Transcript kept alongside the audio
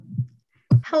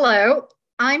Hello,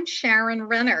 I'm Sharon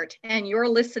Rennert, and you're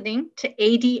listening to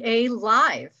ADA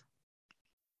Live.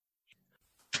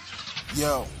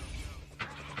 Yo. All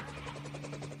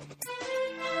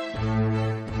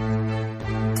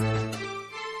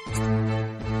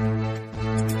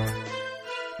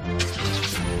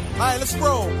right, let's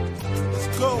roll.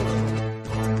 Let's go.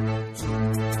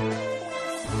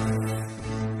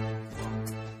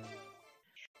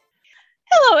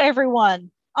 Hello,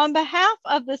 everyone. On behalf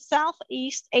of the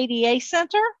Southeast ADA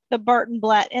Center, the Burton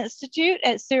Blatt Institute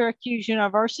at Syracuse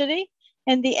University,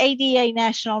 and the ADA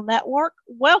National Network,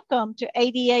 welcome to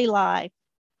ADA Live.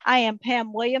 I am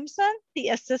Pam Williamson, the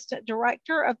Assistant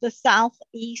Director of the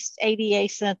Southeast ADA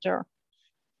Center.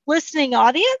 Listening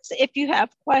audience, if you have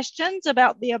questions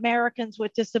about the Americans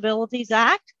with Disabilities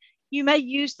Act, you may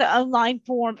use the online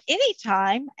form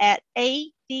anytime at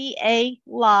adalive.org.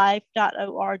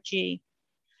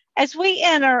 As we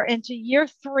enter into year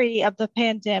 3 of the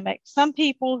pandemic, some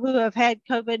people who have had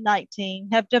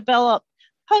COVID-19 have developed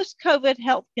post-COVID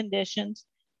health conditions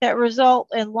that result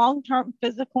in long-term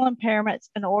physical impairments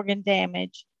and organ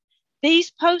damage.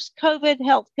 These post-COVID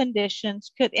health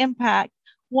conditions could impact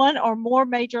one or more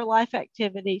major life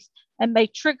activities and may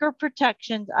trigger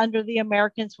protections under the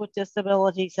Americans with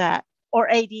Disabilities Act, or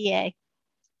ADA.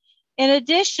 In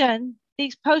addition,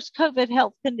 these post-COVID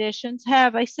health conditions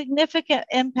have a significant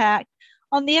impact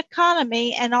on the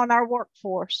economy and on our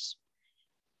workforce.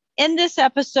 In this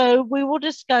episode, we will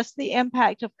discuss the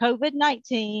impact of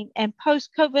COVID-19 and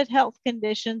post-COVID health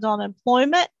conditions on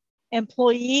employment,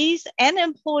 employees, and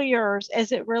employers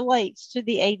as it relates to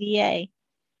the ADA.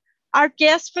 Our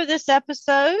guest for this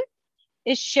episode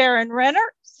is Sharon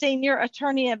Rennert, Senior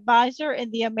Attorney Advisor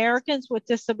in the Americans with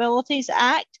Disabilities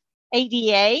Act,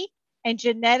 ADA, and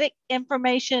Genetic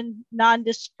Information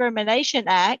Non-Discrimination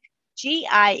Act,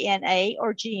 GINA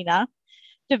or GINA,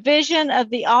 Division of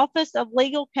the Office of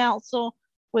Legal Counsel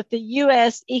with the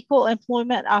U.S. Equal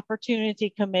Employment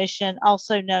Opportunity Commission,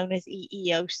 also known as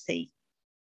EEOC.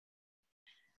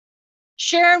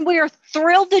 Sharon, we are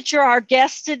thrilled that you're our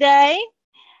guest today,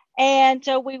 and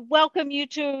we welcome you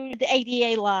to the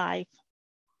ADA Live.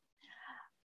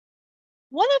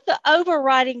 One of the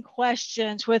overriding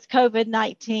questions with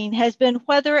COVID-19 has been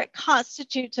whether it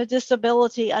constitutes a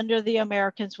disability under the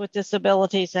Americans with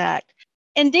Disabilities Act.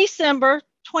 In December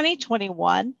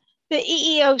 2021, the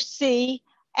EEOC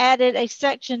added a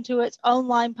section to its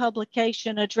online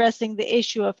publication addressing the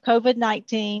issue of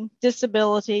COVID-19,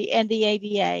 disability, and the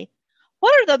ADA.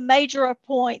 What are the major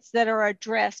points that are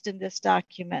addressed in this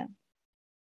document?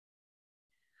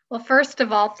 Well, first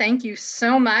of all, thank you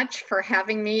so much for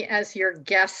having me as your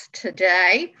guest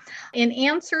today. In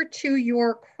answer to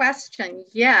your question,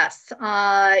 yes,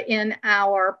 in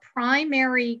our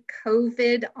primary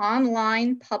COVID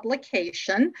online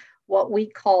publication, what we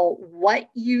call What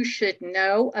You Should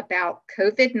Know About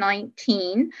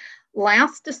COVID-19,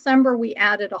 last December we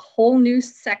added a whole new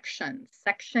section,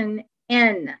 Section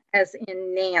N as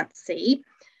in Nancy,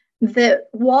 that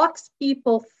walks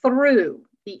people through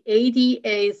the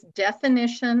ADA's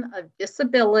definition of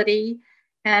disability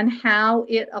and how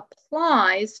it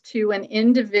applies to an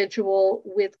individual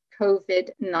with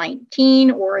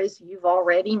COVID-19, or as you've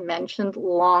already mentioned,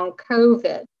 long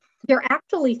COVID. There are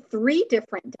actually 3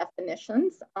 different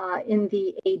definitions in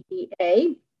the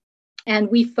ADA, and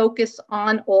we focus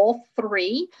on all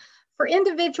 3. For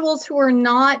individuals who are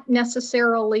not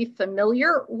necessarily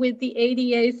familiar with the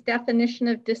ADA's definition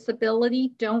of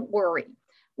disability, don't worry.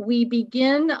 We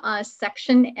begin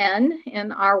Section N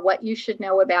in our What You Should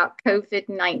Know About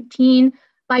COVID-19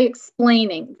 by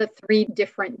explaining the 3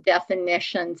 different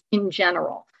definitions in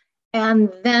general.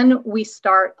 And then we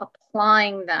start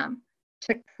applying them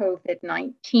to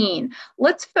COVID-19.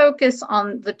 Let's focus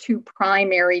on the 2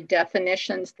 primary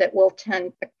definitions that will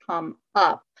tend to come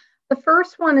up. The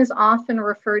first one is often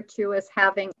referred to as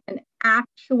having an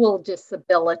actual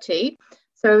disability.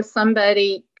 So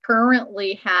somebody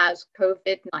currently has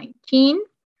COVID-19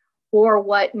 or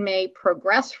what may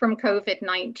progress from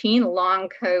COVID-19, long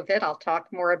COVID. I'll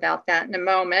talk more about that in a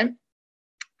moment.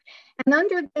 And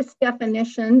under this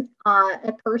definition,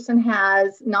 a person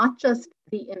has not just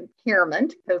the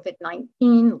impairment,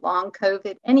 COVID-19, long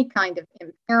COVID, any kind of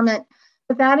impairment,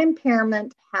 but that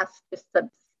impairment has to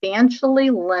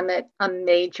substantially limit a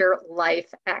major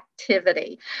life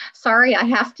activity. Sorry, I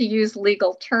have to use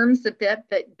legal terms a bit,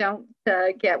 but don't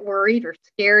get worried or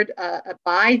scared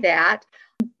by that.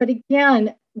 But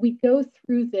again, we go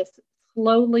through this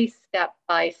slowly, step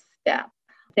by step,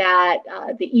 that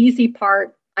the easy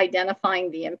part,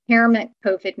 identifying the impairment,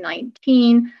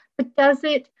 COVID-19, but does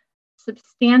it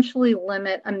substantially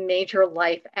limit a major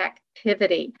life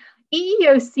activity?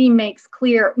 EEOC makes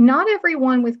clear not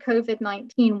everyone with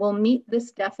COVID-19 will meet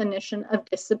this definition of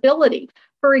disability.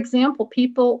 For example,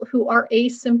 people who are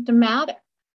asymptomatic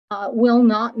will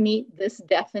not meet this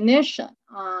definition.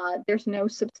 There's no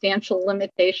substantial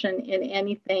limitation in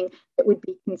anything that would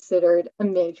be considered a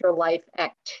major life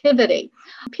activity.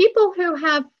 People who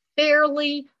have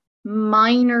fairly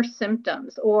minor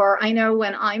symptoms, or I know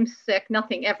when I'm sick,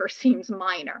 nothing ever seems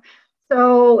minor.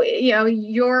 So,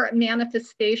 your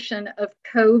manifestation of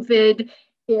COVID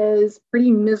is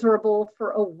pretty miserable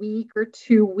for a week or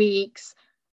 2 weeks,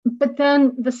 but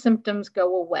then the symptoms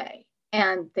go away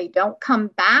and they don't come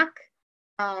back,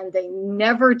 and they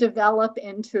never develop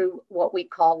into what we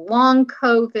call long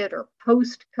COVID or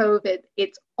post-COVID.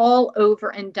 It's all over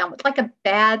and done with, like a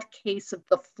bad case of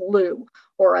the flu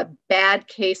or a bad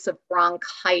case of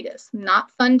bronchitis.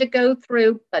 Not fun to go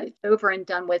through, but it's over and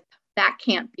done with. That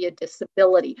can't be a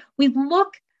disability. We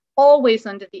look always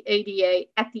under the ADA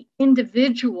at the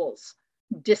individual's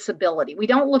disability. We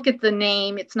don't look at the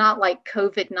name. It's not like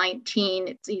COVID-19.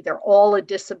 It's either all a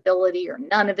disability or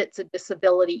none of it's a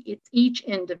disability. It's each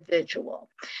individual.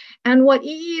 And what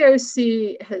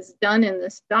EEOC has done in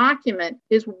this document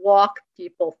is walk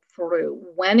people through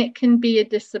when it can be a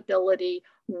disability,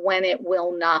 when it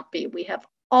will not be. We have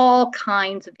all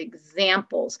kinds of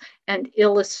examples and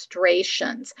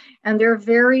illustrations. And there are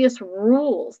various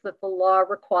rules that the law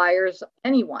requires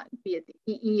anyone, be it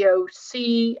the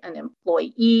EEOC, an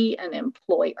employee, an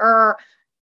employer,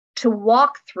 to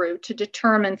walk through to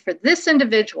determine for this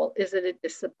individual, is it a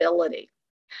disability?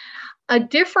 A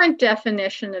different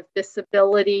definition of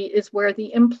disability is where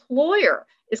the employer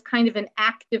is kind of an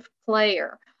active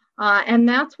player. And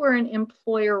that's where an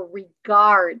employer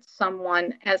regards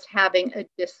someone as having a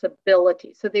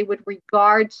disability. So they would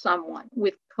regard someone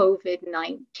with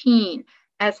COVID-19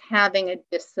 as having a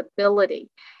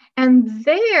disability. And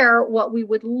there, what we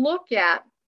would look at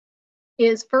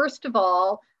is, first of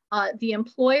all, the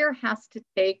employer has to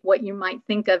take what you might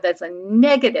think of as a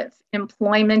negative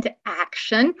employment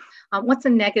action. What's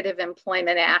a negative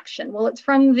employment action? Well, it's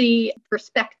from the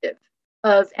perspective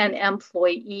of an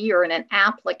employee or an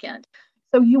applicant.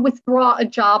 So you withdraw a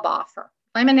job offer.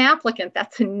 If I'm an applicant,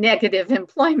 that's a negative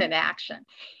employment action.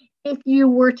 If you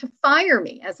were to fire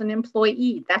me as an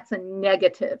employee, that's a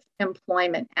negative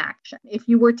employment action. If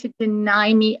you were to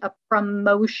deny me a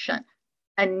promotion,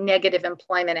 a negative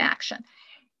employment action.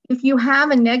 If you have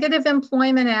a negative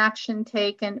employment action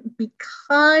taken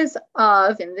because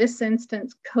of, in this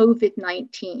instance,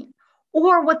 COVID-19,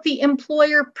 or what the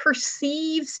employer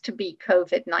perceives to be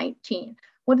COVID-19.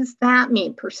 What does that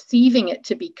mean, perceiving it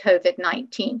to be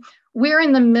COVID-19? We're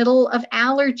in the middle of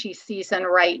allergy season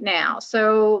right now.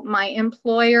 So my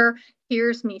employer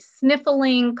hears me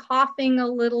sniffling, coughing a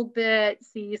little bit,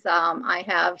 sees I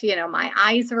have, my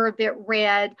eyes are a bit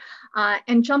red,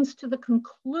 and jumps to the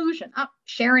conclusion, oh,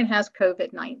 Sharon has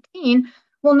COVID-19.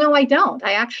 Well, no, I don't.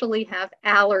 I actually have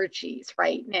allergies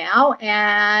right now.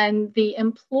 And the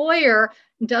employer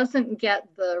doesn't get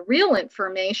the real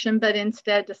information, but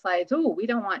instead decides, oh, we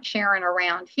don't want Sharon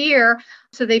around here.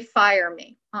 So they fire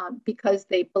me because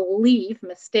they believe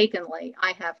mistakenly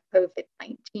I have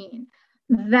COVID-19.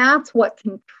 That's what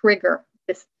can trigger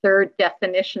this third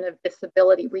definition of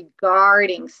disability,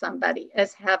 regarding somebody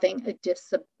as having a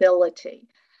disability.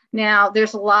 Now,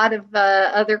 there's a lot of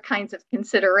other kinds of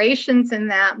considerations in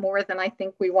that, more than I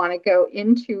think we want to go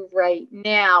into right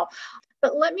now.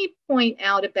 But let me point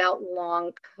out about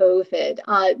long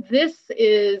COVID. This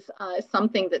is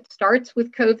something that starts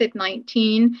with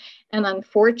COVID-19, and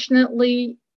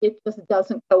unfortunately, it just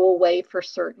doesn't go away for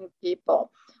certain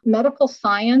people. Medical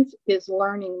science is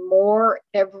learning more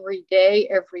every day,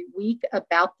 every week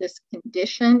about this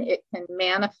condition. It can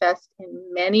manifest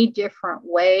in many different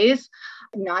ways.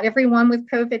 Not everyone with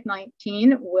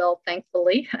COVID-19 will,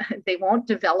 thankfully, they won't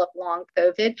develop long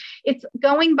COVID. It's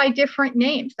going by different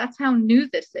names. That's how new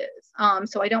this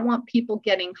is. So I don't want people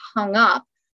getting hung up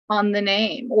on the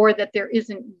name, or that there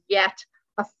isn't yet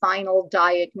a final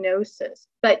diagnosis.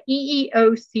 But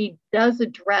EEOC does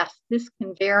address this,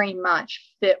 can very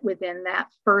much fit within that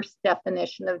first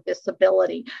definition of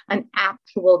disability, an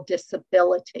actual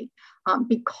disability,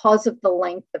 because of the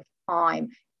length of time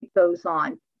it goes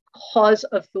on, because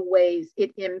of the ways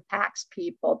it impacts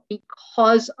people,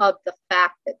 because of the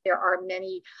fact that there are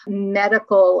many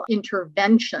medical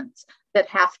interventions that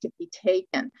have to be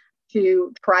taken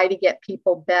to try to get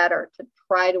people better, to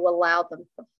try to allow them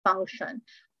to function,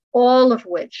 all of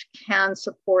which can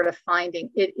support a finding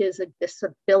it is a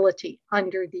disability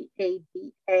under the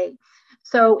ADA.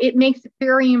 So it makes it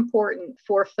very important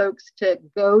for folks to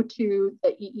go to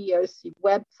the EEOC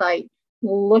website,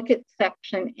 look at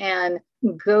Section N,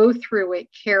 go through it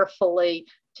carefully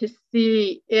to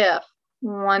see if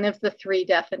one of the three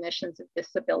definitions of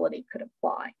disability could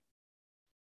apply.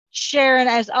 Sharon,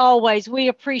 as always, we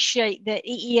appreciate that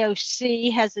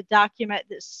EEOC has a document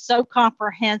that's so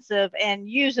comprehensive and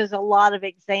uses a lot of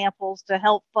examples to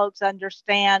help folks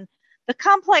understand the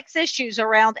complex issues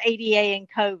around ADA and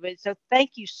COVID. So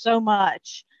thank you so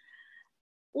much.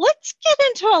 Let's get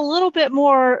into a little bit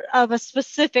more of a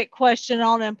specific question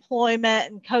on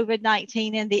employment and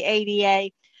COVID-19 and the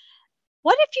ADA.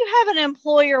 What if you have an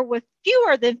employer with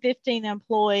fewer than 15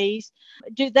 employees?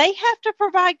 Do they have to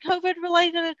provide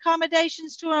COVID-related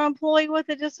accommodations to an employee with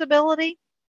a disability?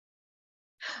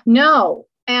 No.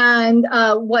 And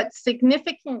what's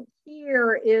significant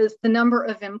here is the number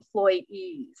of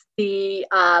employees. The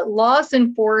laws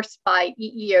enforced by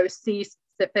EEOC,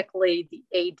 specifically the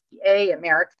ADA,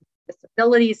 Americans with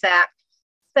Disabilities Act,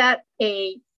 set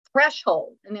a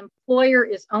threshold. An employer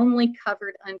is only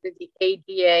covered under the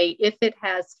ADA if it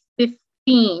has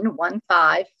 15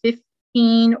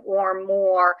 or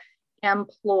more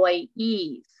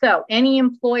employees. So any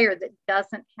employer that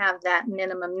doesn't have that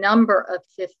minimum number of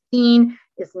 15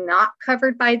 is not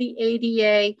covered by the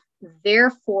ADA.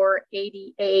 Therefore,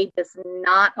 ADA does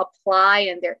not apply,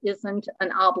 and there isn't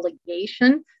an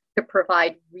obligation to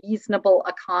provide reasonable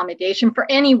accommodation for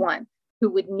anyone who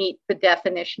would meet the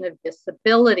definition of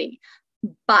disability.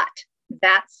 But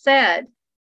that said,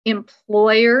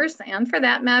 employers, and for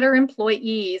that matter,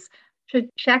 employees,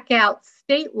 should check out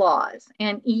state laws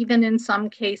and even in some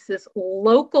cases,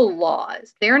 local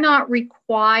laws. They're not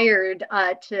required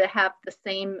to have the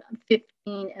same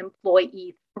 15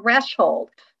 employee threshold.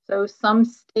 So some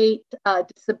state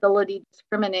disability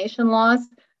discrimination laws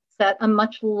set a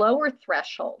much lower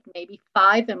threshold, maybe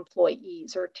 5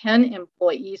 employees or 10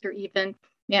 employees, or even,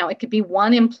 it could be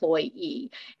 1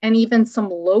 employee, and even some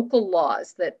local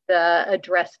laws that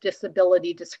address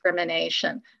disability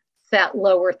discrimination set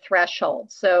lower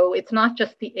thresholds. So it's not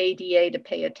just the ADA to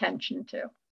pay attention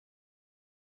to.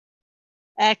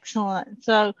 Excellent.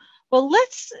 So, well,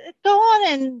 let's go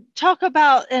on and talk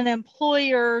about an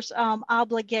employer's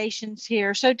obligations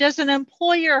here. So does an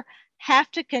employer have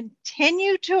to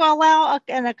continue to allow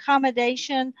an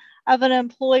accommodation of an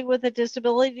employee with a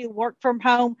disability to work from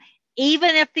home,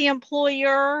 even if the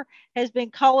employer has been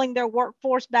calling their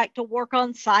workforce back to work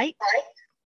on site?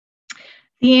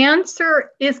 The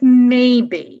answer is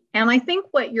maybe. And I think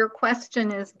what your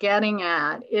question is getting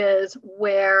at is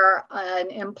where an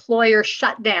employer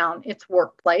shut down its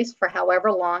workplace for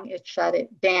however long it shut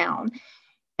it down.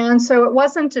 And so it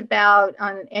wasn't about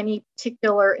any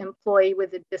particular employee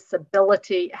with a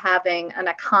disability having an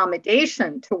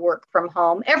accommodation to work from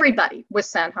home. Everybody was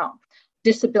sent home.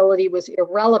 Disability was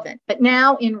irrelevant. But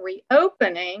now in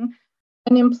reopening,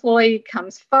 an employee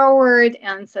comes forward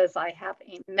and says, I have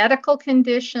a medical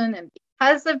condition, and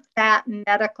because of that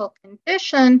medical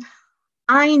condition,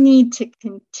 I need to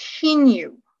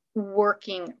continue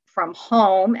working from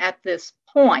home at this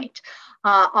point.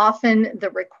 Often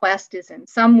the request is in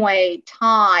some way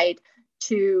tied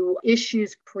to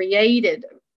issues created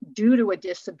due to a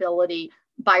disability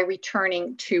by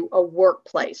returning to a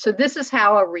workplace. So this is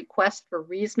how a request for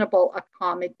reasonable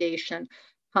accommodation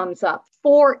comes up.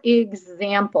 For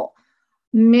example,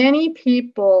 many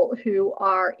people who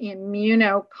are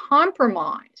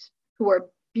immunocompromised, who are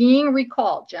being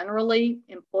recalled, generally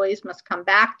employees must come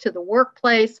back to the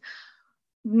workplace,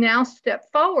 now step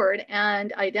forward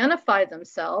and identify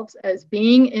themselves as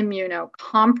being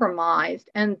immunocompromised,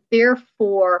 and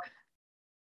therefore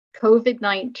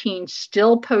COVID-19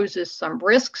 still poses some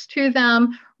risks to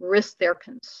them, risks they're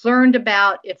concerned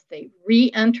about if they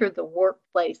re-enter the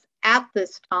workplace at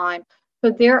this time.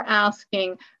 So they're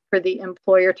asking for the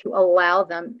employer to allow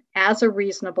them, as a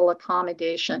reasonable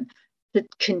accommodation, to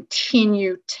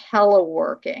continue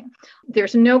teleworking.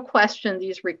 There's no question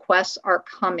these requests are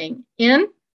coming in.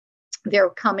 They're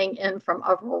coming in from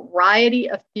a variety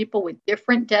of people with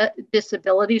different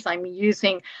disabilities. I'm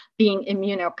using being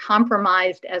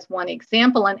immunocompromised as one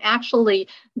example. And actually,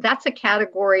 that's a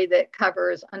category that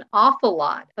covers an awful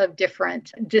lot of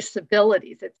different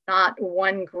disabilities. It's not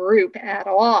one group at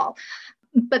all.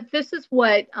 But this is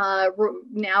what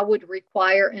now would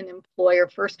require an employer,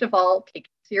 first of all, take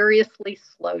seriously,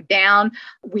 slow down.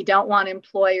 We don't want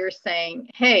employers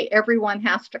saying, hey, everyone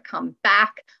has to come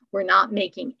back. We're not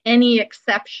making any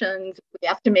exceptions. We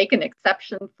have to make an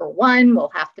exception for one.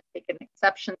 We'll have to make an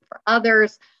exception for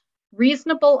others.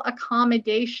 Reasonable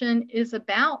accommodation is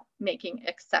about making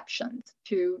exceptions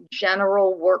to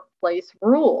general workplace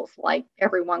rules, like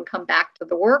everyone come back to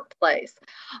the workplace.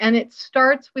 And it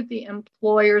starts with the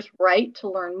employer's right to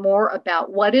learn more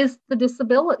about what is the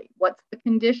disability, what's the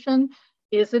condition,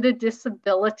 is it a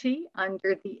disability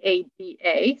under the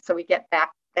ADA? So we get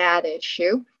back to that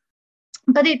issue.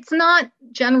 But it's not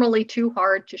generally too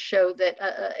hard to show that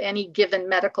any given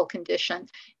medical condition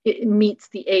it meets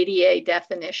the ADA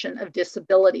definition of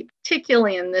disability,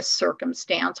 particularly in this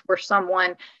circumstance where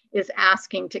someone is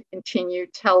asking to continue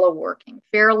teleworking.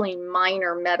 Fairly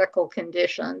minor medical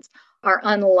conditions are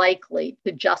unlikely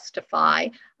to justify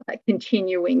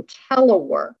continuing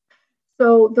telework.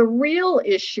 So the real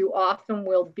issue often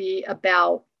will be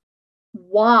about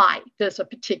why does a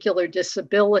particular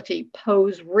disability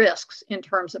pose risks in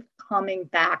terms of coming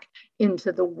back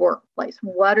into the workplace?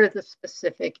 What are the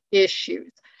specific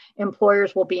issues?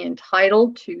 Employers will be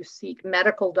entitled to seek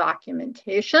medical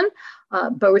documentation,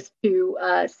 both to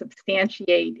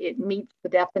substantiate it meets the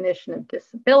definition of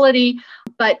disability,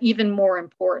 but even more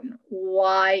important,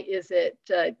 why is it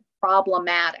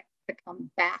problematic to come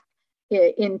back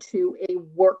into a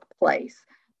workplace?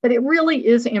 But it really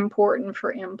is important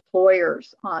for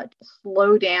employers to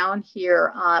slow down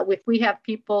here. If we have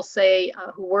people, say,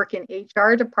 who work in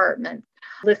HR departments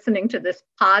listening to this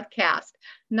podcast,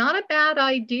 not a bad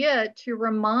idea to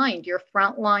remind your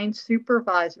frontline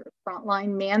supervisors,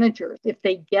 frontline managers, if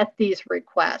they get these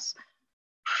requests,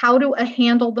 how to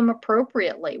handle them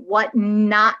appropriately, what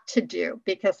not to do,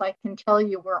 because I can tell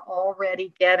you we're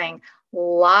already getting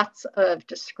lots of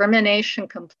discrimination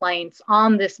complaints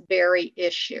on this very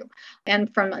issue.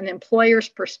 And from an employer's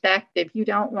perspective, you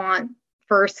don't want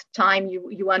first time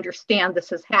you understand this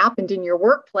has happened in your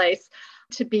workplace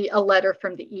to be a letter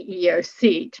from the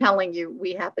EEOC telling you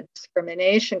we have a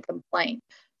discrimination complaint.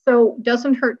 So it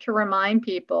doesn't hurt to remind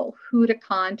people who to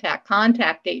contact.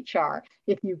 Contact HR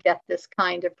if you get this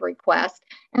kind of request.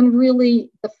 And really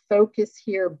the focus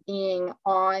here being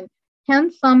on,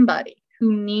 can somebody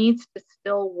who needs to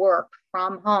still work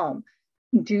from home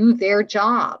do their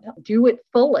job, do it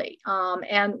fully?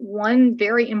 And one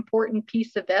very important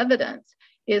piece of evidence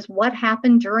is what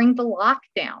happened during the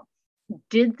lockdown.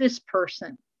 Did this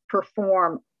person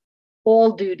perform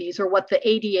all duties, or what the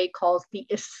ADA calls the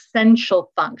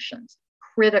essential functions,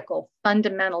 critical,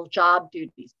 fundamental job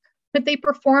duties? Could they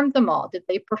perform them all? Did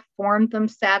they perform them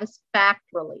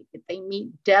satisfactorily? Did they meet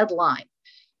deadlines?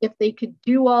 If they could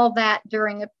do all that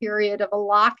during a period of a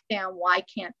lockdown, why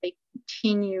can't they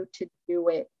continue to do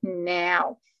it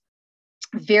now?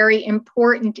 Very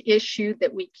important issue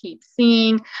that we keep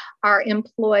seeing are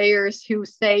employers who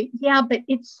say, yeah, but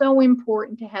it's so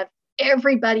important to have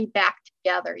everybody back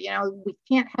together. You know, we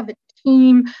can't have a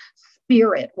team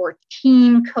spirit or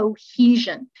team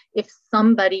cohesion if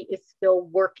somebody is still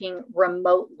working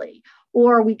remotely.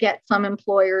 Or we get some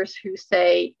employers who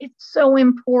say it's so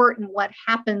important what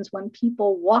happens when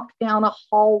people walk down a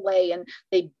hallway and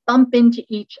they bump into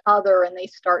each other and they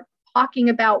start talking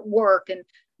about work and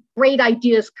great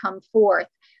ideas come forth.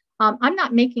 I'm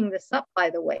not making this up, by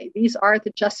the way. These are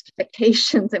the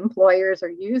justifications employers are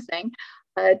using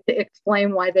to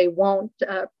explain why they won't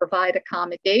provide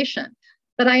accommodation.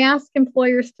 But I ask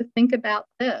employers to think about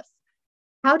this.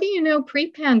 How do you know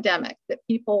pre-pandemic that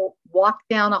people walked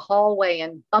down a hallway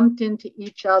and bumped into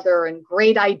each other and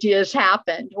great ideas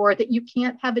happened, or that you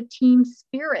can't have a team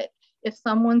spirit if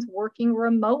someone's working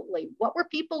remotely? What were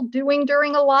people doing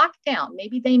during a lockdown?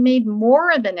 Maybe they made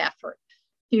more of an effort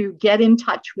to get in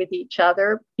touch with each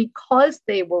other because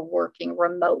they were working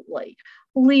remotely.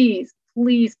 Please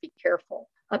be careful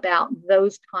about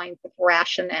those kinds of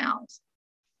rationales.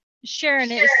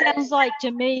 Sharon, it sounds like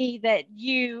to me that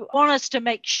you want us to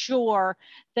make sure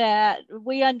that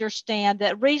we understand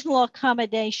that reasonable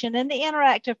accommodation and the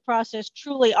interactive process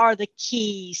truly are the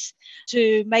keys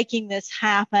to making this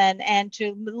happen and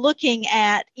to looking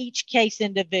at each case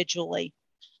individually.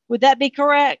 Would that be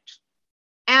correct?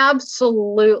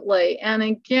 Absolutely. And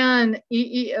again,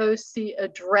 EEOC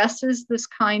addresses this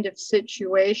kind of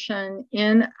situation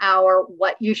in our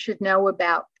What You Should Know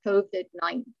About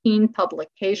COVID-19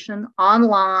 publication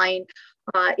online.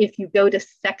 If you go to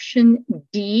section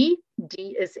D,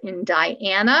 D is in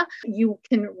Diana, you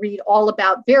can read all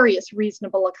about various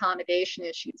reasonable accommodation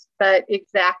issues. But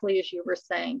exactly as you were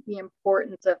saying, the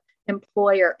importance of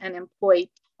employer and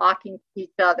employee talking to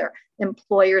each other,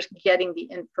 employers getting the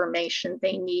information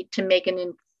they need to make an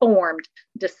informed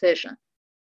decision.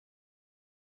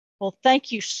 Well,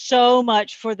 thank you so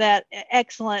much for that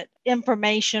excellent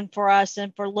information for us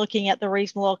and for looking at the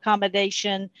reasonable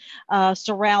accommodation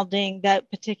surrounding that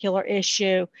particular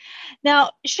issue. Now,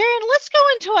 Sharon, let's go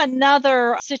into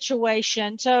another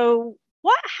situation. So,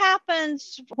 what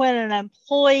happens when an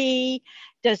employee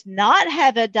does not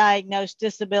have a diagnosed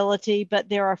disability, but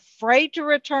they're afraid to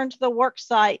return to the work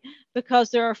site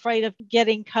because they're afraid of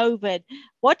getting COVID?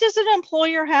 What does an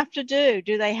employer have to do?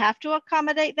 Do they have to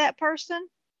accommodate that person?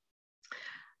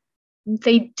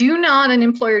 They do not, an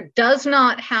employer does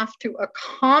not have to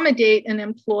accommodate an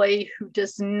employee who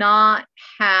does not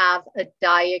have a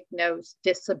diagnosed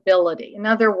disability. In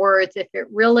other words, if it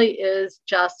really is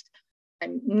just,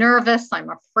 I'm nervous, I'm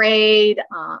afraid,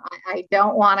 I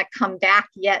don't want to come back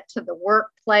yet to the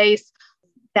workplace,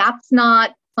 that's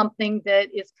not something that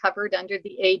is covered under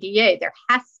the ADA. There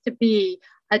has to be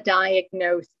a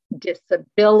diagnosed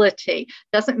disability.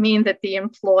 Doesn't mean that the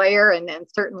employer, and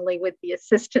certainly with the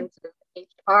assistance of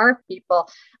HR people,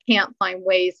 can't find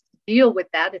ways to deal with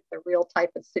that. It's a real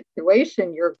type of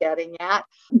situation you're getting at,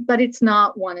 but it's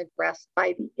not one addressed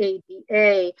by the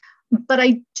ADA. But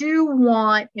I do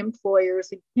want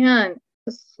employers, again,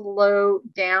 to slow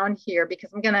down here,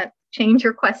 because I'm going to change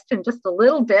your question just a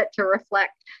little bit to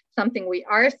reflect something we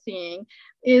are seeing,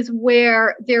 is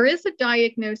where there is a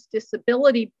diagnosed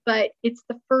disability, but it's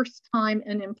the first time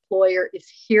an employer is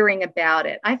hearing about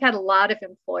it. I've had a lot of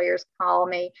employers call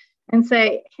me and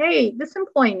say, hey, this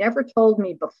employee never told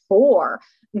me before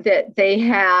that they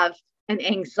have an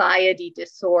anxiety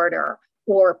disorder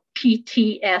or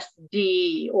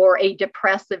PTSD or a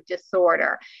depressive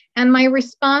disorder. And my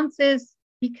response is,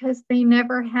 because they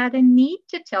never had a need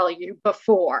to tell you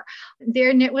before.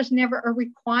 There was never a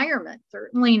requirement,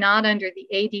 certainly not under the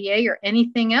ADA or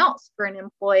anything else, for an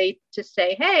employee to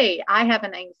say, hey, I have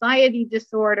an anxiety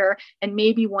disorder, and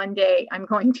maybe one day I'm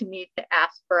going to need to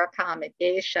ask for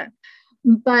accommodation.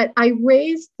 But I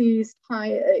raise these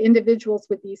individuals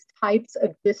with these types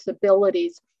of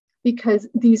disabilities because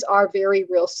these are very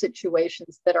real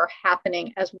situations that are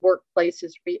happening as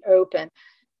workplaces reopen.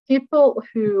 People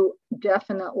who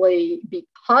definitely,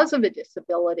 because of a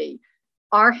disability,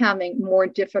 are having more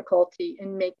difficulty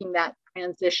in making that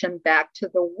transition back to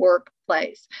the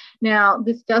workplace. Now,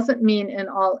 this doesn't mean in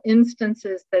all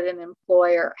instances that an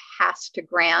employer has to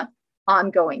grant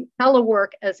ongoing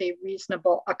telework as a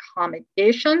reasonable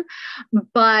accommodation,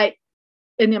 but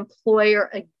an employer,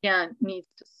 again, needs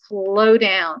to slow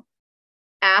down,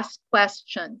 ask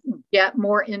questions, get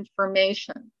more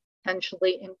information,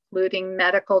 potentially including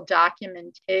medical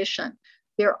documentation.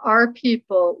 There are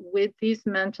people with these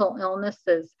mental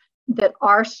illnesses that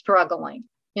are struggling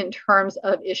in terms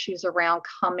of issues around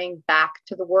coming back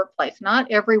to the workplace. Not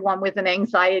everyone with an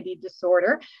anxiety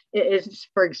disorder is,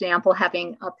 for example,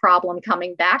 having a problem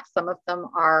coming back. Some of them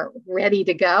are ready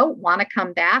to go, want to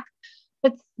come back.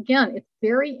 But again, it's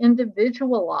very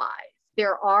individualized.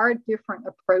 There are different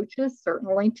approaches,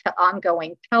 certainly, to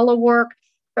ongoing telework.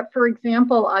 But for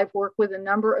example, I've worked with a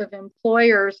number of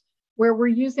employers where we're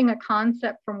using a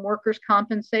concept from workers'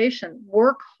 compensation,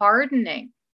 work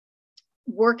hardening,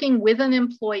 working with an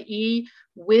employee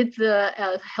with the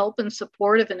help and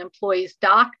support of an employee's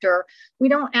doctor. We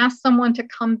don't ask someone to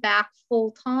come back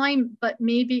full time, but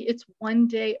maybe it's one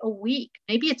day a week.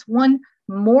 Maybe it's one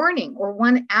morning or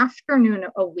one afternoon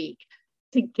a week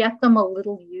to get them a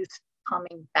little used to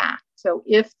coming back. So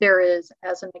if there is,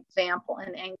 as an example,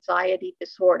 an anxiety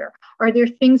disorder, are there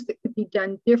things that could be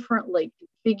done differently,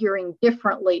 configuring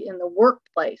differently in the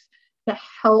workplace to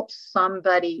help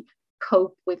somebody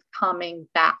cope with coming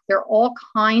back? There are all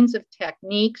kinds of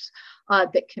techniques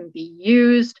that can be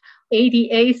used.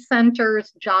 ADA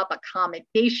centers, job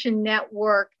accommodation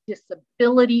network,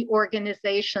 disability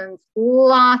organizations,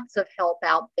 lots of help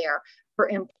out there for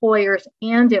employers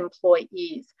and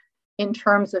employees in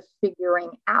terms of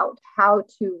figuring out how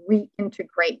to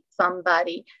reintegrate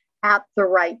somebody at the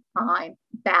right time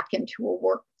back into a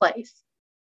workplace.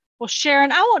 Well,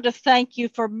 Sharon, I want to thank you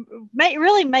for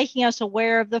really making us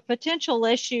aware of the potential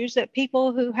issues that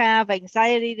people who have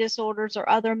anxiety disorders or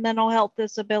other mental health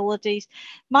disabilities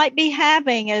might be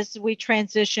having as we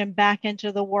transition back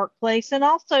into the workplace, and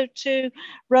also to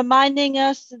reminding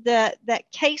us that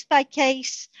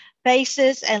case-by-case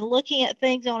basis and looking at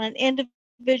things on an individual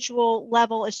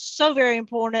level is so very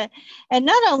important. And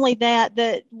not only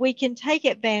that we can take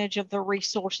advantage of the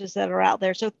resources that are out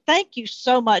there. So thank you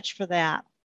so much for that.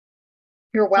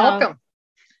 You're welcome.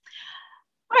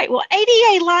 All right. Well,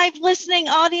 ADA Live listening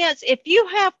audience, if you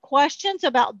have questions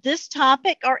about this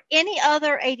topic or any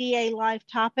other ADA Live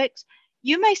topics,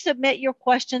 you may submit your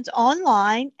questions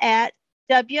online at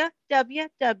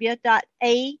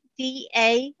www.adalive.org.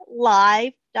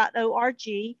 adalive.org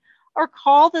or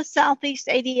call the Southeast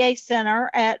ADA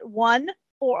Center at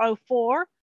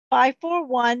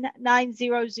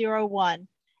 1-404-541-9001.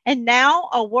 And now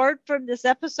a word from this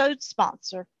episode's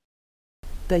sponsor.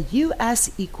 The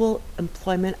U.S. Equal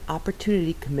Employment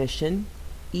Opportunity Commission,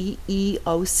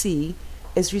 EEOC,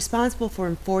 is responsible for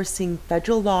enforcing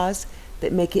federal laws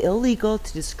that make it illegal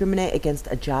to discriminate against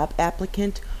a job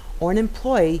applicant or an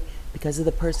employee because of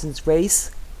the person's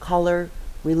race, color,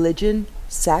 religion,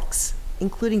 sex,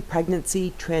 including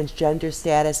pregnancy, transgender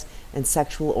status, and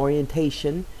sexual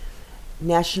orientation,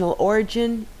 national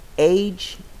origin,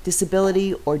 age,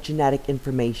 disability, or genetic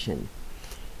information.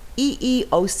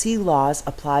 EEOC laws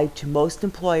apply to most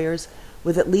employers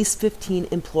with at least 15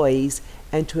 employees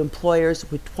and to employers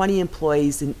with 20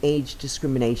 employees in age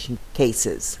discrimination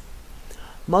cases.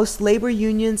 Most labor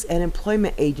unions and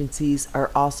employment agencies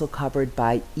are also covered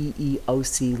by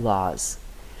EEOC laws.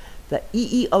 The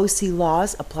EEOC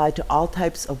laws apply to all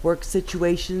types of work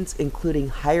situations, including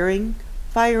hiring,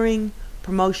 firing,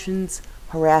 promotions,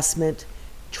 harassment,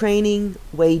 training,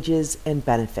 wages, and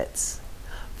benefits.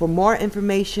 For more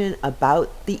information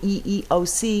about the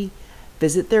EEOC,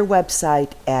 visit their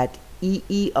website at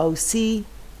eeoc.gov.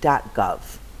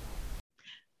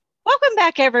 Welcome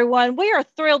back, everyone. We are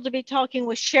thrilled to be talking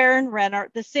with Sharon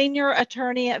Renner, the Senior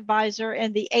Attorney Advisor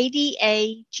in the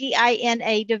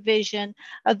ADA-GINA Division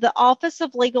of the Office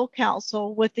of Legal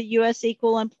Counsel with the U.S.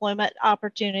 Equal Employment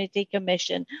Opportunity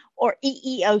Commission, or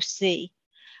EEOC.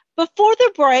 Before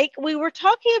the break, we were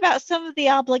talking about some of the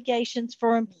obligations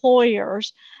for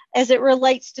employers as it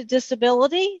relates to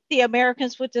disability, the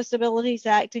Americans with Disabilities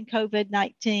Act, and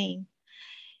COVID-19.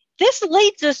 This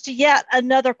leads us to yet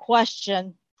another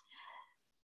question.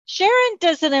 Sharon,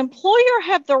 does an employer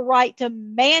have the right to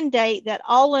mandate that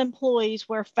all employees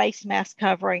wear face mask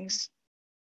coverings?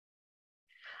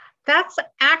 That's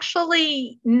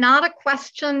actually not a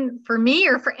question for me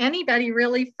or for anybody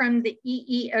really from the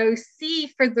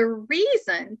EEOC, for the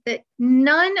reason that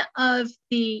none of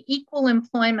the equal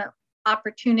employment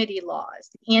opportunity laws,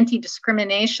 the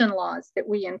anti-discrimination laws that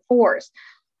we enforce,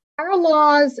 our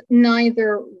laws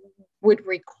neither would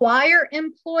require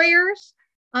employers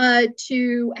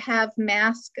to have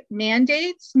mask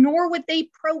mandates, nor would they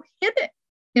prohibit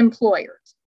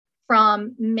employers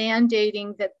from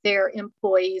mandating that their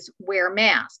employees wear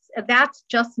masks. That's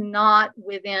just not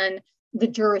within the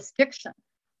jurisdiction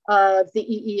of the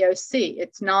EEOC.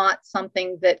 It's not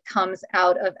something that comes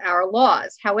out of our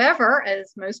laws. However,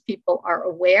 as most people are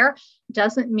aware,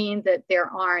 doesn't mean that there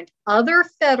aren't other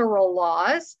federal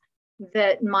laws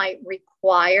that might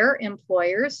require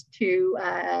employers to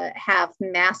have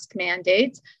mask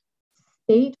mandates,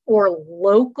 state or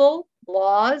local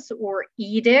laws or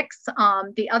edicts.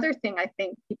 The other thing I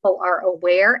think people are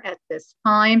aware at this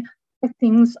time,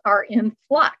 things are in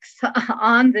flux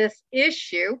on this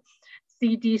issue.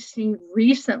 CDC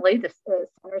recently, the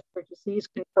Centers for Disease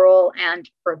Control and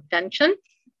Prevention,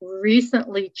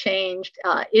 recently changed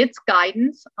its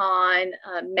guidance on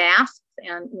masks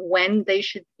and when they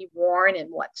should be worn, in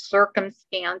what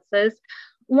circumstances.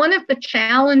 One of the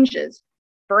challenges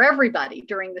for everybody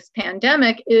during this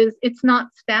pandemic is it's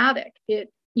not static.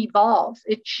 It evolves,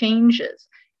 it changes.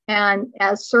 And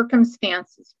as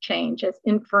circumstances change, as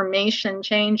information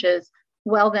changes,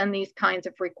 well, then these kinds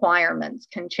of requirements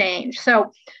can change.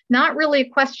 So not really a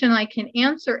question I can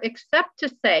answer, except to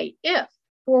say, if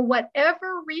for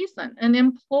whatever reason an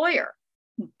employer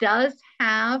does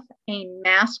have a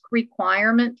mask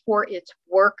requirement for its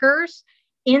workers,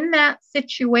 in that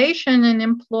situation, an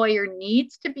employer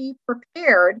needs to be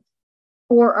prepared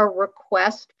for a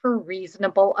request for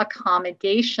reasonable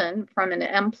accommodation from an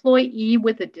employee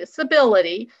with a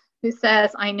disability who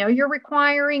says, I know you're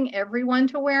requiring everyone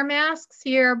to wear masks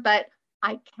here, but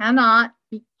I cannot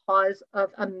because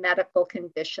of a medical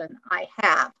condition I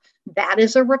have. That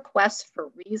is a request for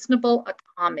reasonable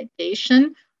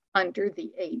accommodation under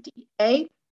the ADA.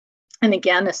 And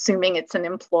again, assuming it's an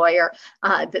employer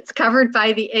that's covered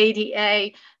by the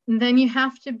ADA, then you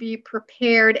have to be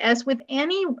prepared, as with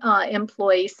any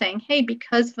employee, saying, hey,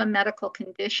 because of a medical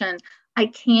condition, I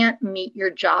can't meet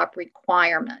your job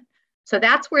requirement. So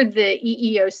that's where the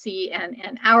EEOC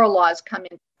and our laws come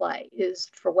into play, is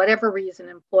for whatever reason,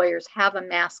 employers have a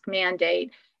mask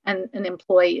mandate and an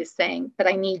employee is saying, but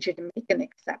I need you to make an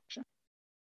exception.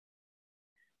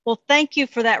 Well, thank you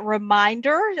for that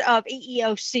reminder of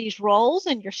EEOC's roles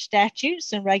and your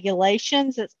statutes and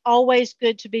regulations. It's always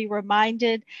good to be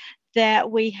reminded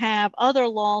that we have other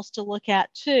laws to look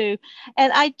at too.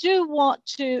 And I do want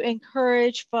to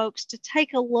encourage folks to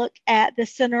take a look at the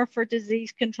Center for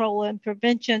Disease Control and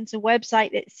Prevention's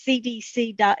website at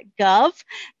cdc.gov.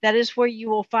 That is where you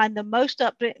will find the most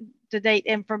up-to-date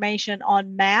information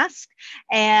on masks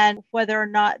and whether or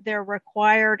not they're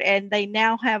required. And they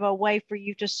now have a way for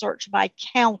you to search by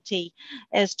county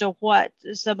as to what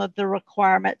some of the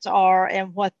requirements are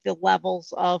and what the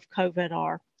levels of COVID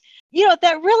are.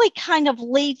 That really kind of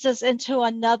leads us into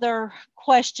another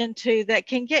question too that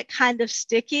can get kind of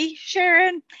sticky,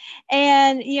 Sharon.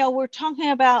 And, we're talking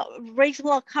about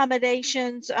reasonable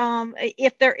accommodations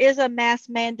if there is a mask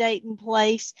mandate in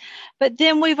place. But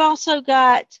then we've also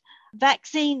got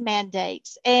vaccine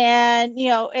mandates and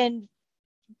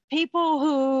people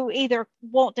who either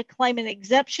want to claim an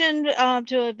exemption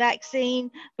to a vaccine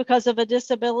because of a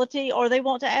disability, or they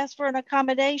want to ask for an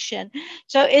accommodation.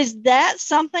 So is that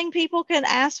something people can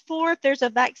ask for if there's a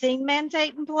vaccine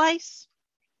mandate in place?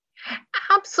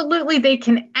 Absolutely, they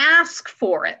can ask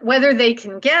for it. Whether they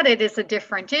can get it is a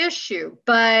different issue.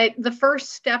 But the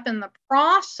first step in the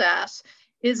process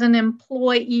is an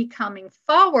employee coming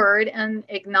forward and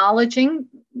acknowledging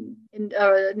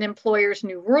an employer's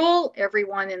new rule.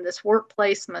 Everyone in this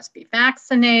workplace must be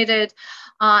vaccinated,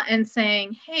 and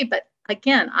saying, hey, but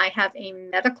again, I have a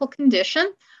medical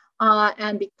condition,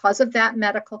 and because of that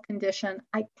medical condition,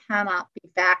 I cannot be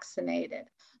vaccinated.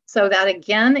 So that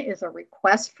again is a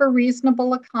request for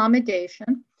reasonable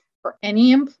accommodation for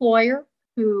any employer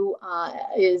who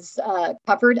is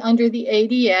covered under the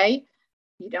ADA.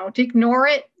 You don't ignore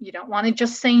it. You don't want to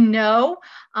just say no.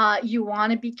 You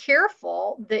want to be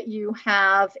careful that you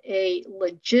have a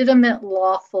legitimate,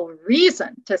 lawful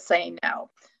reason to say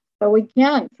no. So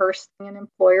again, first thing an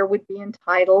employer would be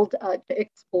entitled to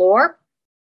explore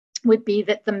would be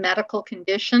that the medical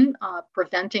condition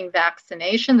preventing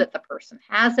vaccination, that the person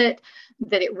has it,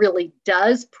 that it really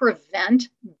does prevent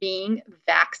being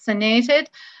vaccinated.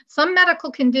 Some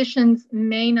medical conditions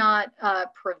may not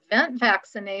prevent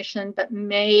vaccination, but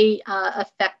may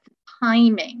affect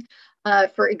timing.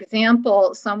 For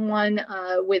example, someone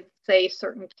with, say,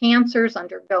 certain cancers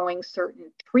undergoing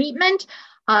certain treatment,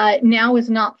 now is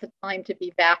not the time to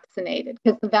be vaccinated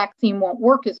because the vaccine won't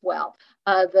work as well.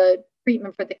 The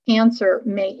treatment for the cancer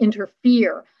may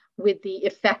interfere with the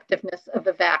effectiveness of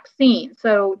a vaccine.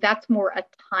 So that's more a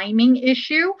timing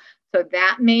issue. So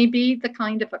that may be the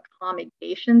kind of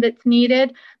accommodation that's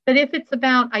needed. But if it's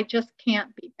about, I just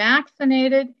can't be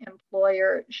vaccinated,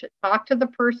 employer should talk to the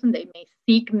person. They may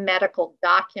seek medical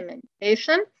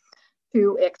documentation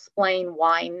to explain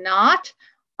why not.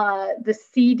 The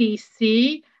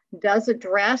CDC does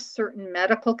address certain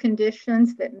medical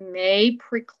conditions that may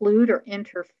preclude or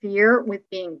interfere with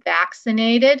being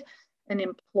vaccinated. An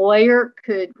employer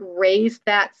could raise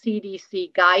that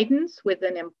CDC guidance with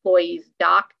an employee's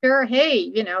doctor. Hey,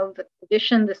 the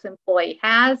condition this employee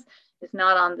has is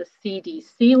not on the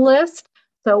CDC list,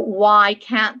 so why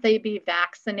can't they be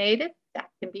vaccinated? That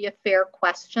can be a fair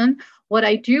question. What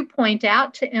I do point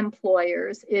out to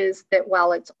employers is that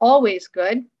while it's always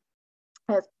good,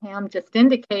 as Pam just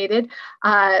indicated,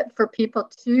 for people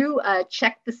to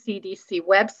check the CDC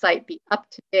website, be up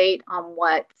to date on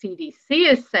what CDC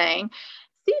is saying.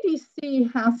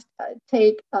 CDC has to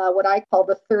take what I call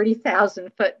the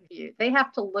 30,000-foot view. They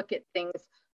have to look at things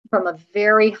from a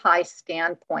very high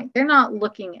standpoint. They're not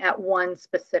looking at one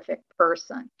specific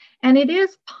person. And it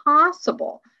is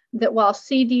possible that while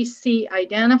CDC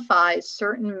identifies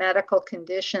certain medical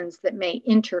conditions that may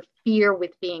interfere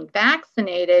with being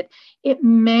vaccinated, it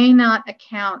may not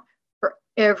account for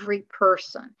every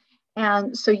person.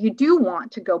 And so you do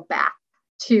want to go back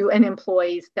to an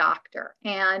employee's doctor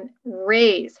and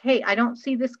raise, hey, I don't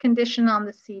see this condition on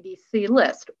the CDC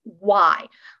list. Why?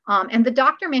 And the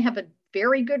doctor may have a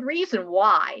very good reason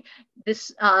why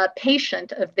this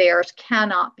patient of theirs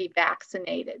cannot be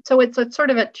vaccinated. So it's a sort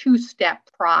of a two-step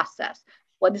process.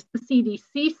 What is the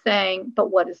CDC saying, but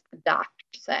what does the doctor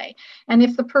say? And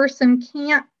if the person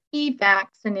can't be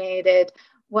vaccinated,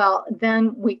 well,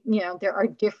 then there are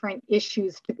different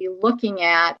issues to be looking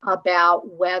at about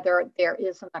whether there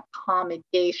is an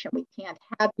accommodation. We can't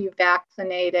have you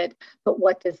vaccinated, but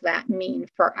what does that mean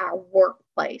for our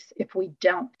workplace if we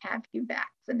don't have you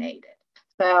vaccinated?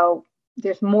 So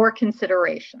there's more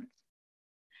considerations.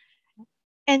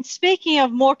 And speaking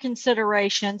of more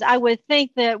considerations, I would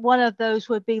think that one of those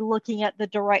would be looking at the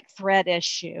direct threat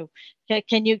issue.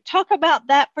 Can you talk about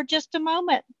that for just a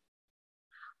moment?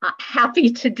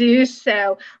 Happy to do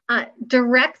so.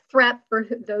 Direct threat, for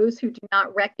those who do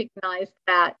not recognize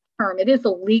that term. It is a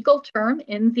legal term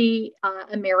in the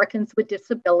Americans with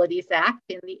Disabilities Act,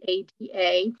 in the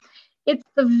ADA. It's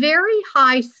the very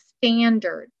high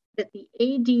standard that the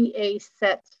ADA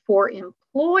sets for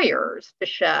employers to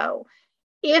show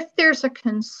if there's a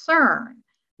concern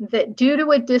that due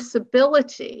to a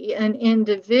disability, an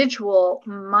individual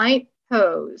might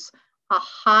pose a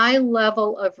high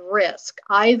level of risk,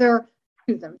 either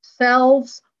to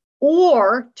themselves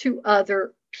or to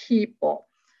other people.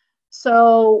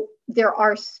 So there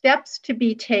are steps to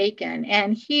be taken.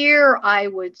 And here I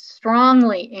would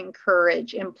strongly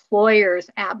encourage employers,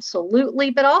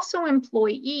 absolutely, but also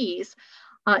employees,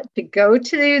 to go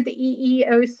to the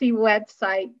EEOC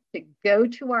website, to go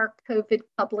to our COVID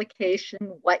publication,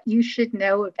 What You Should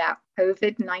Know About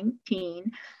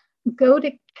COVID-19, go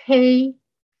to K5,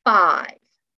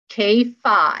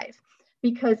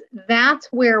 because that's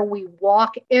where we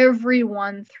walk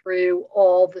everyone through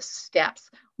all the steps.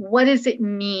 What does it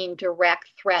mean,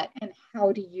 direct threat, and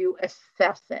how do you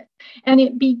assess it? And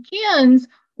it begins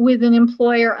with an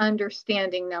employer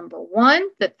understanding, number one,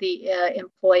 that the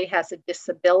employee has a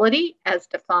disability as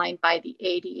defined by the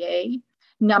ADA.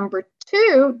 Number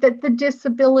two, that the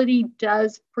disability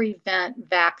does prevent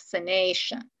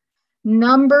vaccination.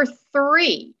 Number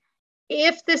three,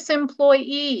 if this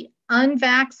employee,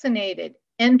 unvaccinated,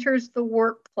 enters the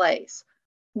workplace,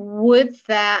 would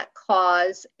that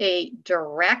cause a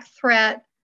direct threat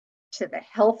to the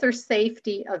health or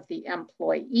safety of the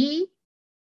employee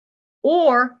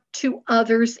or to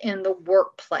others in the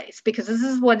workplace? Because this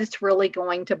is what it's really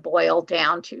going to boil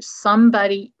down to.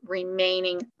 Somebody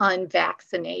remaining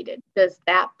unvaccinated, does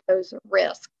that pose a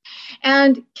risk?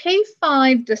 And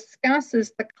K5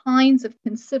 discusses the kinds of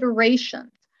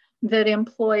considerations that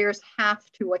employers have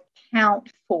to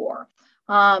account for.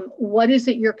 What is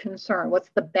it your concern? What's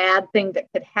the bad thing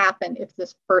that could happen if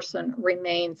this person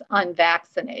remains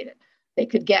unvaccinated? They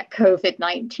could get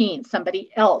COVID-19. Somebody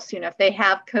else, if they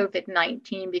have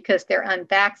COVID-19 because they're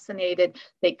unvaccinated,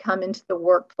 they come into the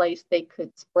workplace, they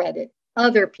could spread it to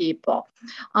other people.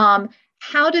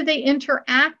 How do they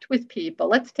interact with people?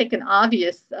 Let's take an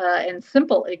obvious and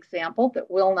simple example that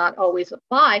will not always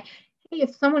apply.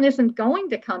 If someone isn't going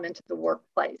to come into the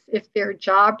workplace, if their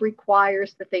job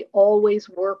requires that they always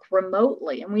work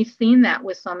remotely, and we've seen that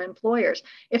with some employers,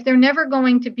 if they're never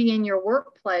going to be in your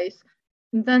workplace,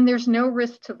 then there's no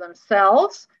risk to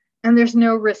themselves and there's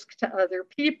no risk to other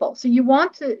people. So you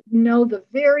want to know the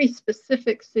very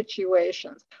specific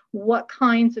situations. What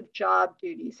kinds of job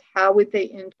duties? How would they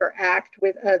interact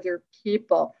with other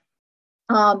people?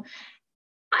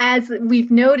 As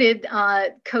we've noted,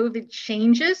 COVID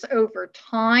changes over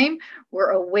time.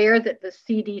 We're aware that the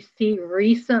CDC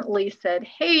recently said,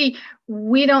 hey,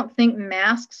 we don't think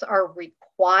masks are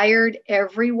required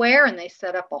everywhere. And they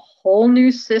set up a whole new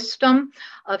system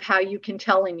of how you can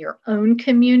tell in your own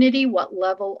community what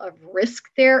level of risk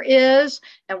there is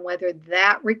and whether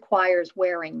that requires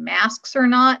wearing masks or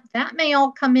not. That may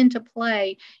all come into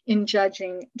play in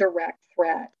judging direct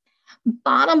threat.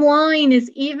 Bottom line is,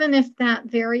 even if that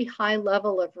very high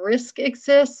level of risk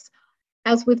exists,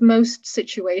 as with most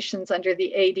situations under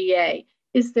the ADA,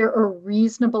 is there a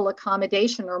reasonable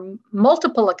accommodation or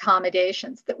multiple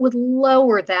accommodations that would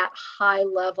lower that high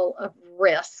level of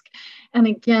risk? And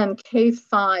again,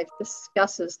 K5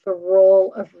 discusses the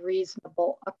role of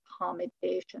reasonable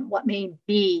accommodation, what may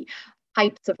be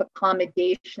types of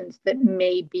accommodations that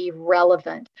may be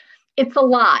relevant. It's a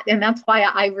lot, and that's why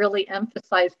I really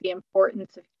emphasize the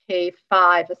importance of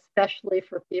K5, especially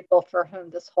for people for whom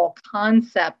this whole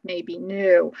concept may be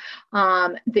new,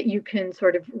 that you can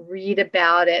sort of read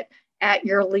about it at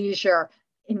your leisure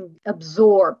and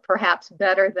absorb, perhaps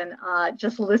better than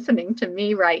just listening to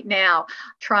me right now,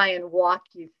 try and walk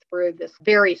you through this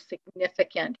very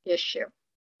significant issue.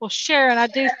 Well, Sharon, I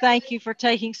do thank you for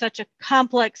taking such a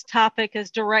complex topic as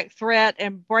direct threat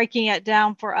and breaking it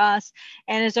down for us.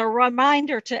 And as a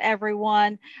reminder to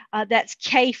everyone, that's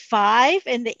K5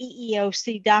 in the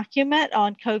EEOC document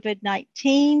on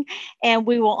COVID-19. And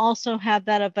we will also have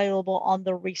that available on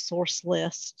the resource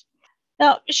list.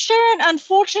 Now, Sharon,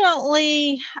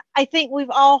 unfortunately, I think we've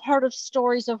all heard of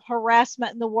stories of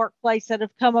harassment in the workplace that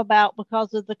have come about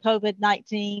because of the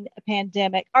COVID-19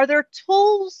 pandemic. Are there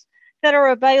tools that are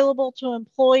available to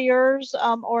employers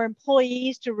or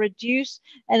employees to reduce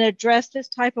and address this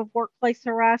type of workplace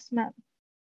harassment?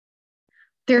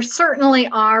 There certainly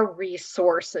are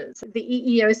resources.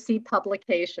 The EEOC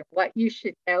publication, What You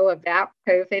Should Know About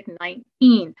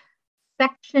COVID-19,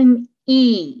 Section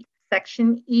E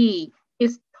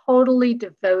is totally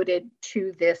devoted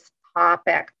to this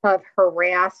topic of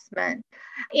harassment.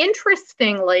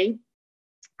 Interestingly,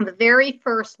 The very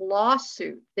first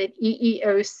lawsuit that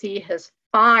EEOC has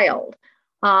filed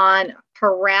on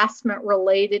harassment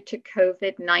related to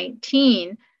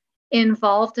COVID-19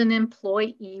 involved an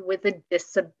employee with a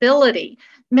disability.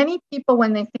 Many people,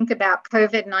 when they think about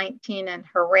COVID-19 and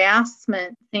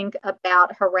harassment, think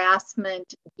about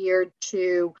harassment geared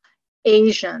to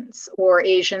Asians or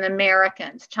Asian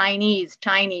Americans, Chinese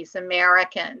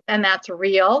Americans, and that's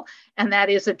real, and that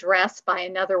is addressed by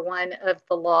another one of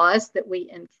the laws that we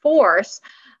enforce,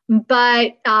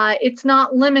 but it's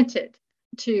not limited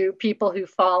to people who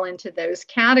fall into those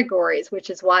categories,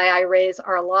 which is why I raise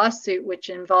our lawsuit, which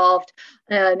involved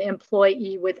an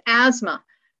employee with asthma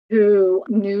who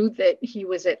knew that he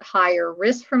was at higher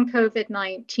risk from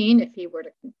COVID-19 if he were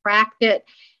to contract it.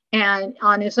 And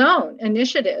on his own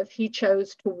initiative, he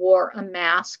chose to wear a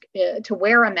mask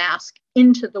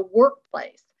into the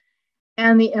workplace.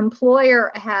 And the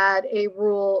employer had a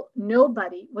rule: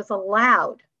 nobody was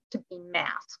allowed to be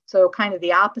masked. So kind of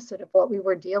the opposite of what we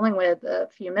were dealing with a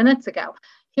few minutes ago.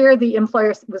 Here, the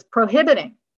employer was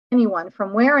prohibiting anyone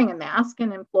from wearing a mask.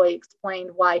 An employee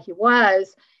explained why he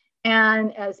was.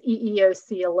 And as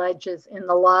EEOC alleges in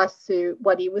the lawsuit,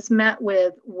 what he was met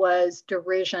with was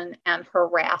derision and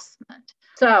harassment.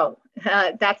 So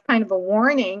that's kind of a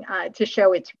warning to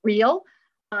show it's real.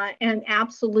 And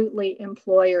absolutely,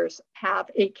 employers have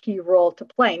a key role to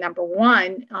play. Number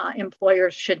one,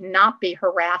 employers should not be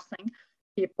harassing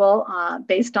people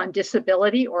based on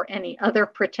disability or any other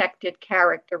protected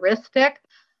characteristic.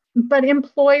 But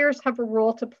employers have a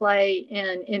role to play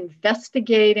in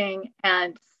investigating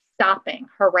and stopping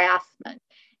harassment,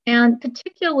 and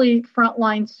particularly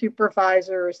frontline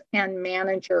supervisors and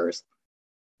managers.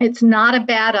 It's not a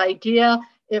bad idea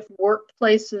if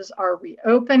workplaces are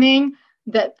reopening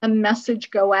that a message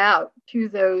go out to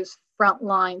those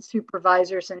frontline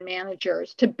supervisors and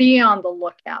managers to be on the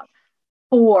lookout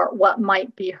for what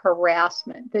might be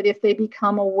harassment, that if they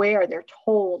become aware, they're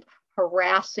told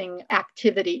harassing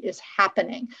activity is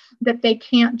happening, that they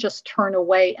can't just turn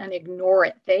away and ignore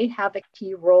it. They have a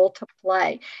key role to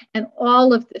play. And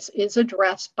all of this is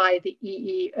addressed by the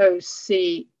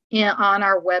EEOC on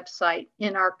our website,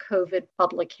 in our COVID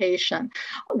publication.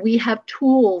 We have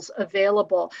tools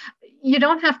available. You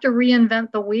don't have to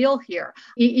reinvent the wheel here.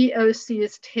 EEOC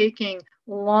is taking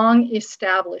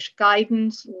long-established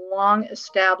guidance,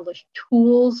 long-established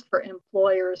tools for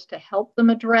employers to help them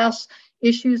address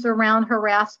issues around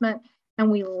harassment, and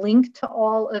we link to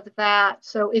all of that.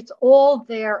 So it's all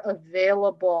there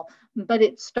available, but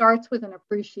it starts with an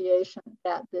appreciation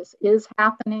that this is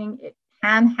happening. It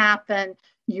can happen.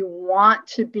 You want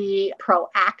to be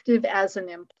proactive as an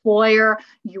employer.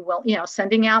 You will,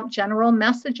 sending out general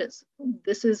messages.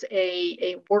 This is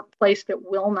a workplace that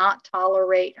will not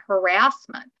tolerate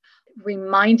harassment.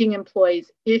 Reminding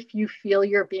employees, if you feel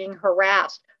you're being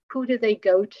harassed, who do they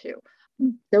go to?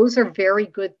 Those are very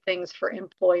good things for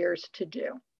employers to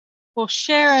do. Well,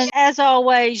 Sharon, as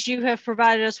always, you have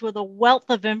provided us with a wealth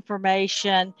of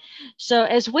information. So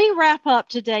as we wrap up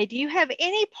today, do you have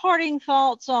any parting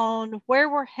thoughts on where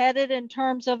we're headed in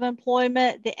terms of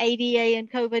employment, the ADA,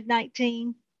 and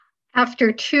COVID-19?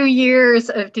 After 2 years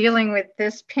of dealing with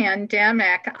this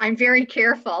pandemic, I'm very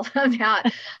careful about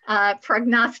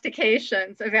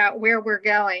prognostications about where we're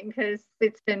going, because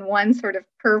it's been one sort of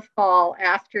curveball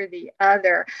after the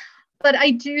other. But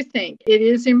I do think it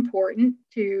is important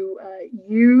to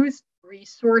use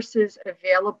resources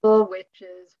available, which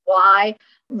is why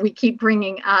we keep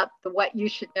bringing up the what you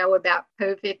should know about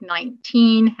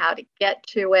COVID-19, how to get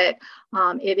to it.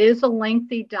 It is a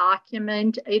lengthy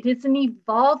document. It is an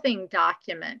evolving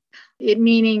document,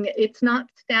 meaning it's not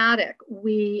static.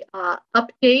 We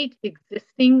update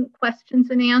existing questions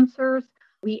and answers.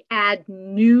 We add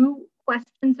new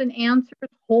questions and answers,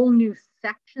 whole new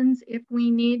sections if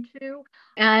we need to.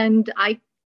 And I'm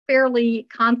fairly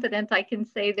confident I can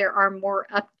say there are more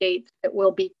updates that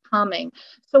will be coming.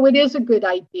 So it is a good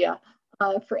idea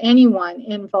for anyone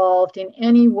involved in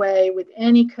any way with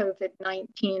any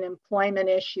COVID-19 employment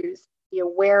issues to be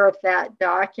aware of that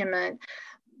document.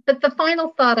 But the final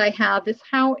thought I have is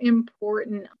how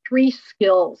important 3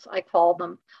 skills, I call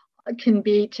them, can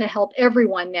be to help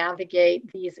everyone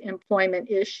navigate these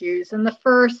employment issues. And the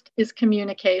first is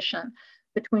communication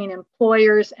between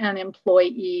employers and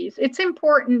employees. It's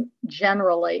important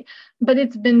generally, but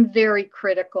it's been very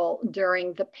critical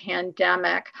during the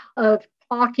pandemic of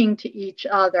talking to each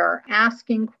other,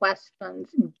 asking questions,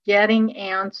 getting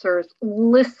answers,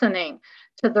 listening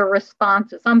to the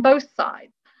responses on both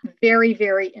sides. Very,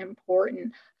 very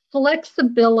important.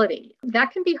 Flexibility.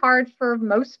 That can be hard for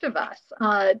most of us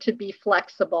to be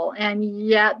flexible, and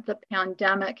yet the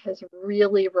pandemic has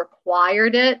really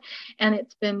required it, and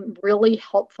it's been really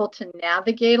helpful to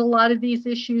navigate a lot of these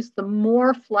issues. The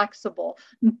more flexible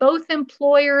both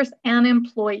employers and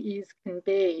employees can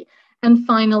be. And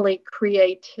finally,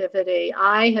 creativity.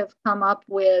 I have come up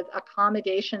with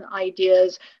accommodation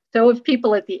ideas. So have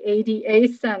people at the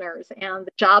ADA centers and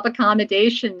the Job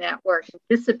Accommodation Network and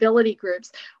disability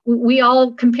groups. We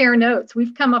all compare notes.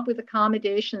 We've come up with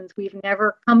accommodations we've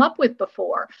never come up with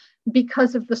before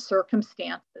because of the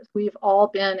circumstances. We've all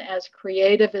been as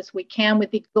creative as we can, with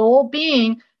the goal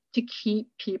being to keep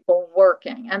people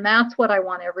working. And that's what I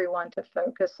want everyone to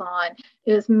focus on,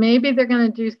 is maybe they're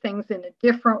going to do things in a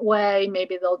different way.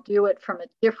 Maybe they'll do it from a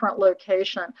different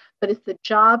location. But if the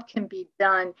job can be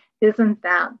done, isn't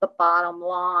that the bottom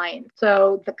line?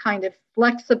 So the kind of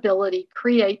flexibility,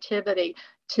 creativity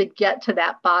to get to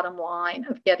that bottom line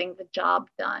of getting the job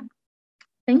done.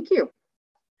 Thank you.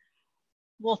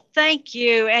 Well, thank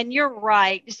you. And you're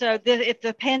right. So if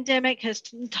the pandemic has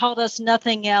taught us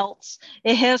nothing else,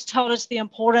 it has taught us the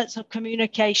importance of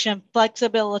communication,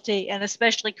 flexibility, and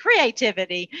especially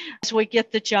creativity as we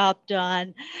get the job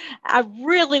done. I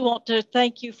really want to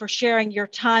thank you for sharing your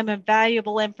time and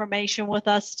valuable information with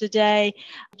us today.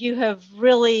 You have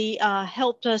really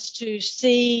helped us to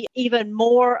see even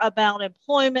more about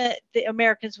employment, the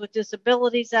Americans with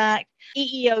Disabilities Act,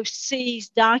 EEOC's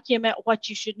document what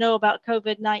you should know about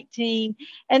COVID-19,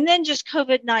 and then just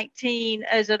COVID-19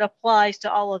 as it applies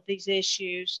to all of these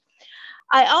issues.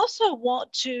 I also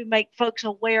want to make folks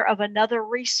aware of another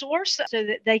resource so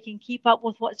that they can keep up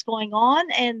with what's going on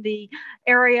in the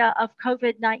area of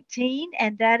COVID-19,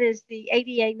 and that is the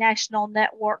ADA National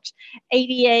Network's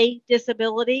ADA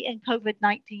Disability and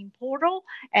COVID-19 portal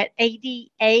at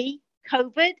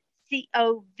adacovid.org.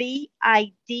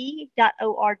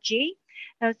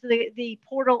 So the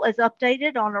portal is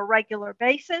updated on a regular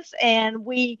basis, and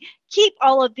we keep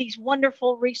all of these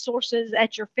wonderful resources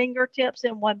at your fingertips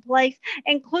in one place,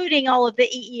 including all of the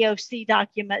EEOC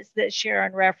documents that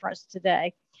Sharon referenced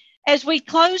today. As we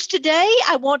close today,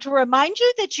 I want to remind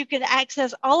you that you can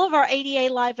access all of our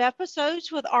ADA Live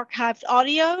episodes with archived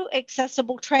audio,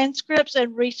 accessible transcripts,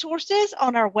 and resources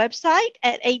on our website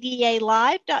at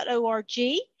adalive.org.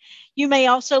 You may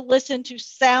also listen to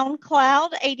SoundCloud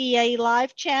ADA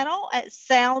Live channel at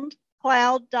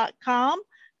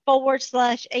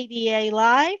soundcloud.com/ADA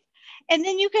Live. And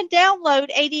then you can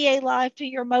download ADA Live to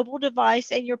your mobile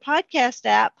device and your podcast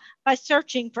app by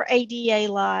searching for ADA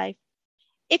Live.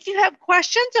 If you have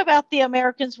questions about the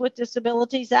Americans with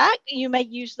Disabilities Act, you may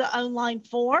use the online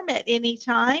form at any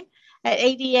time at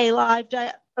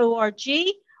adalive.org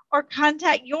or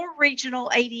contact your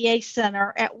regional ADA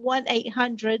center at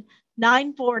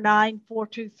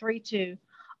 1-800-949-4232.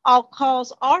 All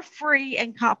calls are free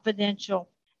and confidential.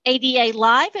 ADA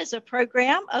Live is a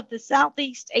program of the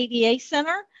Southeast ADA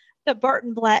Center, the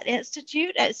Burton Blatt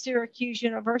Institute at Syracuse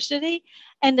University,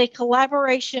 and a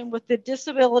collaboration with the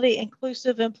Disability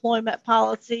Inclusive Employment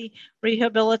Policy,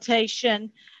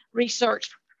 Rehabilitation,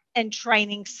 Research, and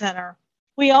Training Center.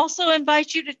 We also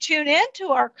invite you to tune in to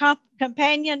our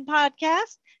companion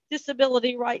podcast,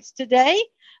 Disability Rights Today,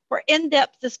 for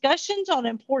in-depth discussions on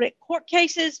important court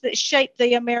cases that shape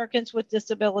the Americans with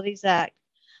Disabilities Act.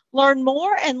 Learn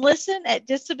more and listen at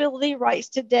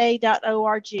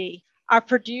disabilityrightstoday.org. Our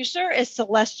producer is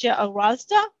Celestia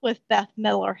Orozda with Beth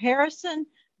Miller Harrison,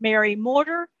 Mary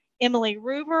Mortar, Emily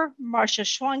Ruber, Marcia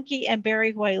Schwanke, and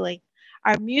Barry Whaley.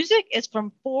 Our music is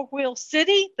from Four Wheel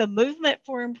City, the Movement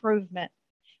for Improvement.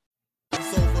 They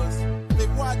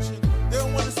watching, they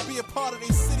don't want us to be a part of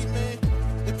their city, man.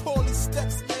 They pull all these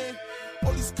steps, man.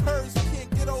 All these curves you can't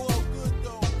get over good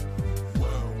though.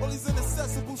 All these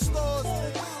inaccessible stores,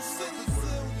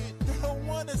 they don't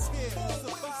want us here.